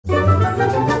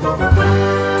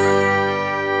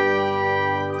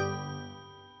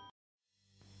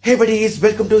Hey buddies,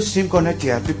 welcome to Stream Corner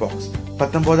TRP Box.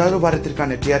 19வது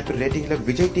வாரத்திற்கான TRP ரேட்டிங்ல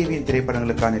Vijay டிவியின்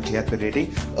திரைப்படங்களுக்கான TRP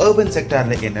rating urban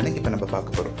sectorல என்னன்னு இப்ப நம்ம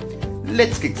பார்க்க போறோம்.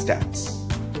 Let's kick starts.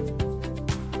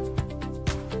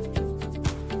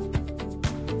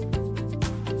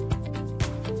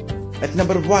 At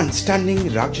number 1, stunning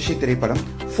ராட்சசி திரைப்படம்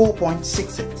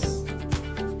 4.66.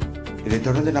 இதைத்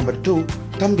தொடர்ந்து number 2,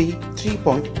 தம்பி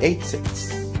 3.86.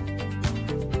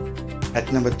 At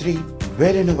number 3,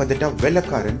 வேலனு வந்துட்டா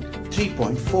வெள்ளக்காரன்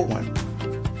 3.41.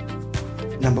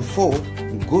 Number 4,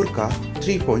 கூர்கா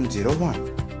 3.01.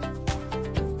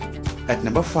 At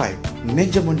number 5,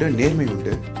 நெஞ்சமுண்டு நேர்மை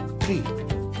உண்டு 3.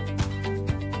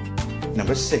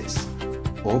 Number 6,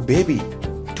 Oh Baby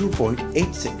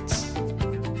 2.86.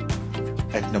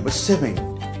 At number 7,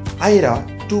 Aira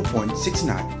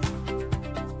 2.69.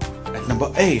 At number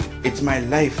 8, It's My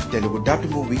Life Telugu dubbed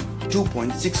movie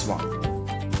 2.61.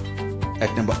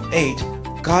 At number 8,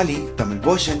 Kali Tamil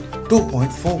version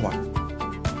 2.41.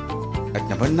 At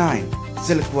number 9,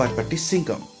 Silkvar Patti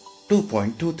Singham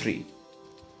 2.23.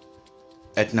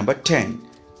 At number 10,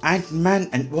 Ant-Man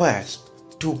and Wasp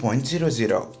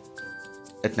 2.00.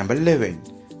 At number 11,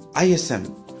 ISM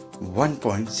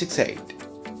 1.68.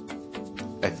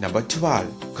 At number 12,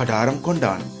 Kadaram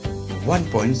Kondan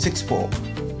 1.64.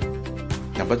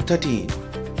 Number 13,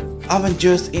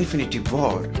 Avengers Infinity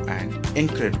War and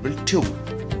Incredible 2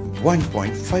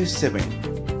 1.57.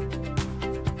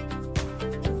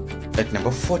 At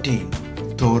number 14,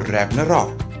 Thor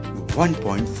Ragnarok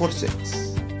 1.46.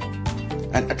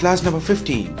 And at last number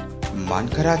 15, Man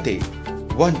Karate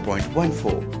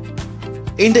 1.14.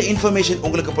 இந்த information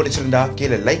உங்களுக்கு பிடிச்சிருந்தா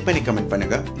கீழே like பண்ணி comment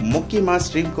பண்ணுங்க. முக்கியமா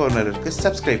stream கார்னருக்கு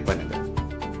subscribe பண்ணுங்க.